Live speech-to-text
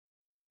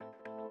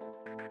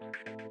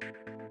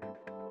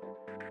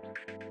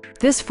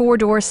This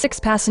four-door,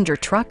 six-passenger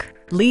truck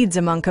leads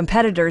among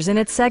competitors in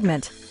its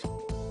segment.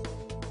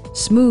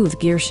 Smooth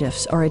gear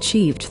shifts are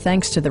achieved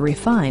thanks to the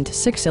refined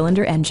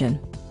six-cylinder engine.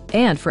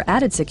 And for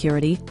added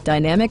security,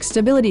 dynamic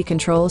stability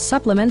control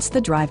supplements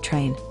the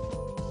drivetrain.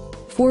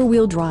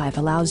 Four-wheel drive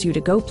allows you to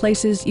go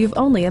places you've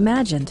only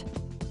imagined.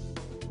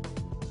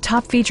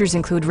 Top features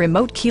include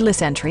remote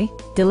keyless entry,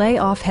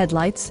 delay-off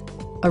headlights,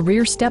 a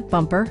rear step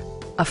bumper,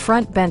 a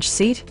front bench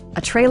seat,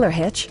 a trailer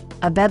hitch,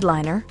 a bed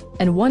liner,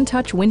 and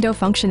one-touch window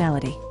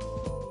functionality.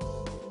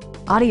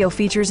 Audio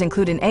features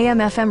include an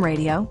AM/FM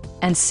radio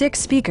and 6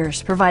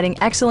 speakers providing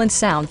excellent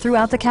sound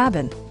throughout the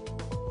cabin.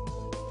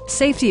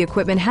 Safety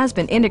equipment has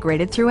been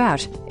integrated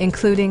throughout,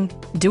 including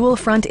dual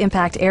front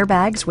impact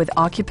airbags with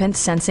occupant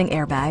sensing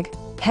airbag,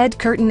 head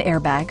curtain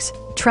airbags,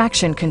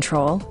 traction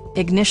control,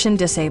 ignition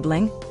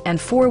disabling,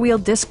 and four-wheel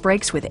disc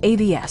brakes with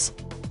ABS.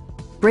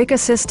 Brake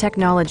Assist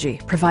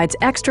technology provides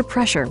extra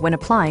pressure when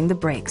applying the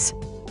brakes.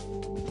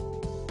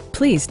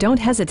 Please don't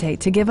hesitate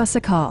to give us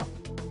a call.